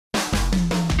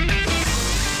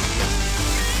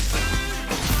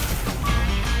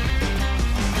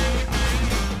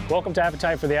Welcome to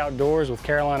Appetite for the Outdoors with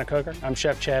Carolina Cooker. I'm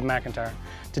Chef Chad McIntyre.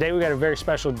 Today we got a very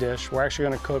special dish. We're actually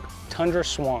going to cook tundra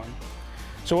swan.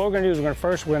 So what we're going to do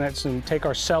is we're going to take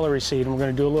our celery seed and we're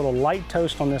going to do a little light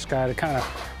toast on this guy to kind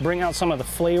of bring out some of the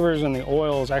flavors and the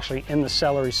oils actually in the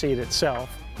celery seed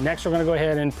itself. Next we're going to go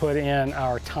ahead and put in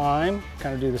our thyme,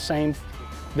 kind of do the same.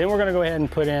 Then we're going to go ahead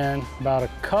and put in about a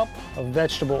cup of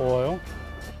vegetable oil.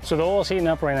 So the oil's heating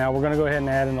up right now. We're going to go ahead and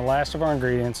add in the last of our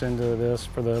ingredients into this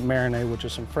for the marinade, which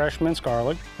is some fresh minced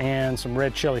garlic and some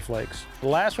red chili flakes. The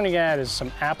last one you add is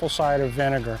some apple cider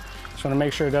vinegar. Just want to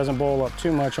make sure it doesn't boil up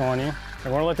too much on you. And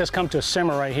we're going to let this come to a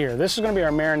simmer right here. This is going to be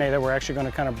our marinade that we're actually going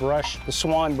to kind of brush the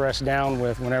swan breast down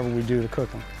with whenever we do the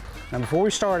cooking. Now before we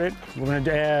start it, we're going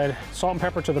to add salt and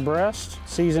pepper to the breast,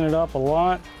 season it up a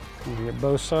lot. Get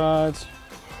both sides.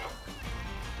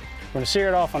 We're going to sear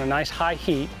it off on a nice high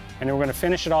heat, and then we're going to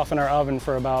finish it off in our oven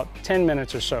for about 10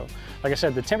 minutes or so. Like I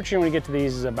said, the temperature when you get to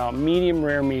these is about medium,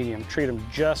 rare medium. Treat them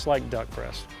just like duck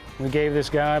breast. We gave this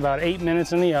guy about 8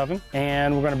 minutes in the oven,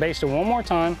 and we're going to baste it one more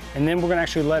time, and then we're going to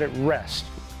actually let it rest.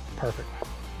 Perfect.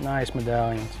 Nice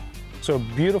medallions. So a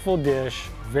beautiful dish,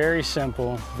 very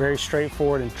simple, very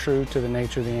straightforward and true to the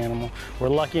nature of the animal. We're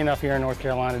lucky enough here in North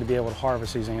Carolina to be able to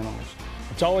harvest these animals.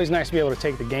 It's always nice to be able to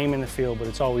take the game in the field, but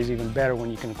it's always even better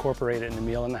when you can incorporate it in the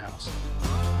meal in the house.